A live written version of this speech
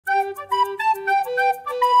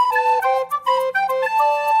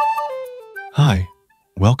Hi,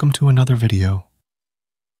 welcome to another video.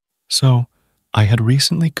 So, I had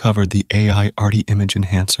recently covered the AI Arty image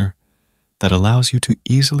enhancer that allows you to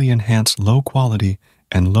easily enhance low quality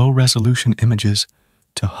and low resolution images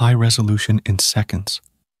to high resolution in seconds.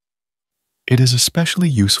 It is especially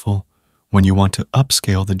useful when you want to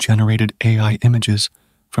upscale the generated AI images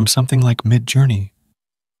from something like Midjourney,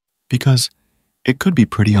 because it could be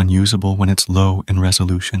pretty unusable when it's low in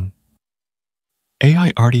resolution.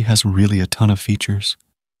 AI Arty has really a ton of features.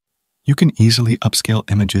 You can easily upscale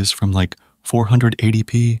images from like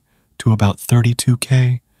 480p to about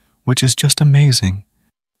 32K, which is just amazing.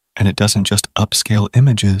 And it doesn't just upscale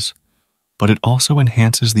images, but it also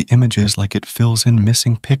enhances the images like it fills in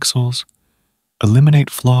missing pixels,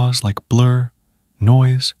 eliminate flaws like blur,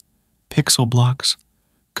 noise, pixel blocks,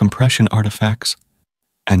 compression artifacts,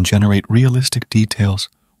 and generate realistic details,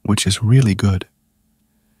 which is really good.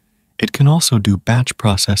 It can also do batch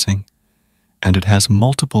processing, and it has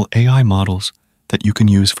multiple AI models that you can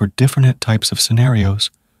use for different types of scenarios,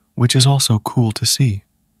 which is also cool to see.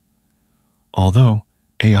 Although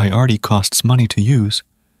AI Arty costs money to use,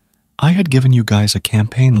 I had given you guys a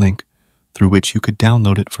campaign link through which you could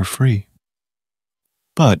download it for free.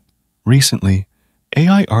 But recently,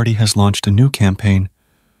 AI Arty has launched a new campaign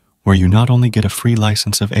where you not only get a free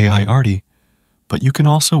license of AI Arty, but you can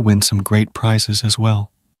also win some great prizes as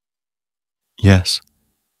well. Yes,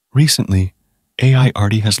 recently, AI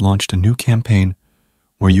Arty has launched a new campaign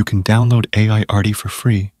where you can download AI Arty for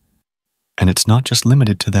free. And it's not just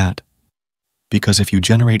limited to that, because if you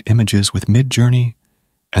generate images with Midjourney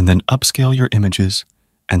and then upscale your images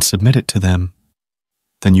and submit it to them,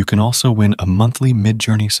 then you can also win a monthly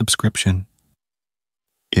Midjourney subscription.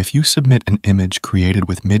 If you submit an image created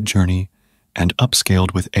with Midjourney and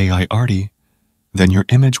upscaled with AI Arty, then your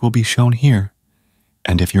image will be shown here.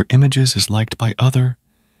 And if your images is liked by other,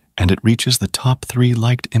 and it reaches the top 3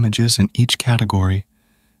 liked images in each category,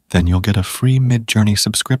 then you'll get a free Midjourney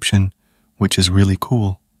subscription, which is really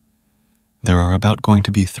cool. There are about going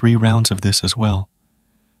to be 3 rounds of this as well.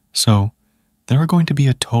 So, there are going to be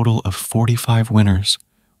a total of 45 winners,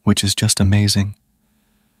 which is just amazing.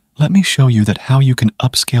 Let me show you that how you can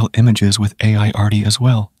upscale images with AI Arty as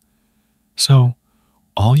well. So,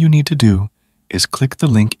 all you need to do is click the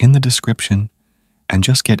link in the description and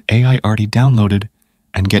just get AI Arty downloaded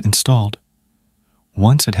and get installed.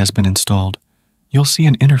 Once it has been installed, you'll see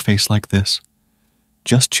an interface like this.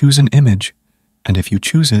 Just choose an image, and if you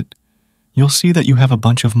choose it, you'll see that you have a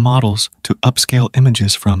bunch of models to upscale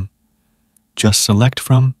images from. Just select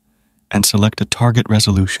from, and select a target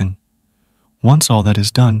resolution. Once all that is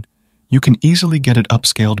done, you can easily get it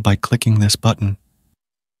upscaled by clicking this button.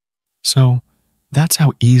 So, that's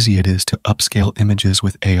how easy it is to upscale images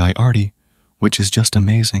with AI Arty, which is just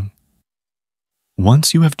amazing.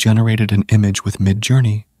 Once you have generated an image with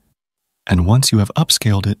Midjourney, and once you have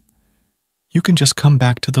upscaled it, you can just come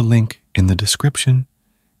back to the link in the description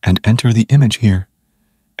and enter the image here,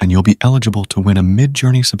 and you'll be eligible to win a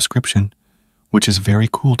Midjourney subscription, which is very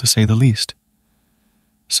cool to say the least.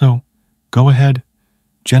 So, go ahead,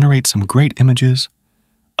 generate some great images,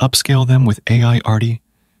 upscale them with AI Arty,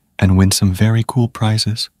 and win some very cool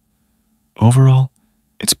prizes. Overall,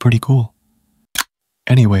 it's pretty cool.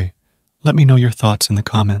 Anyway, let me know your thoughts in the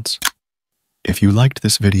comments. If you liked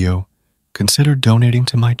this video, consider donating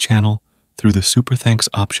to my channel through the Super Thanks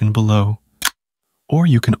option below. Or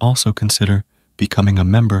you can also consider becoming a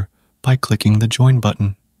member by clicking the Join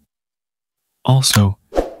button. Also,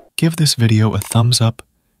 give this video a thumbs up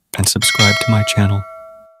and subscribe to my channel.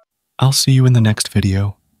 I'll see you in the next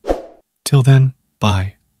video. Till then,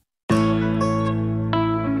 bye.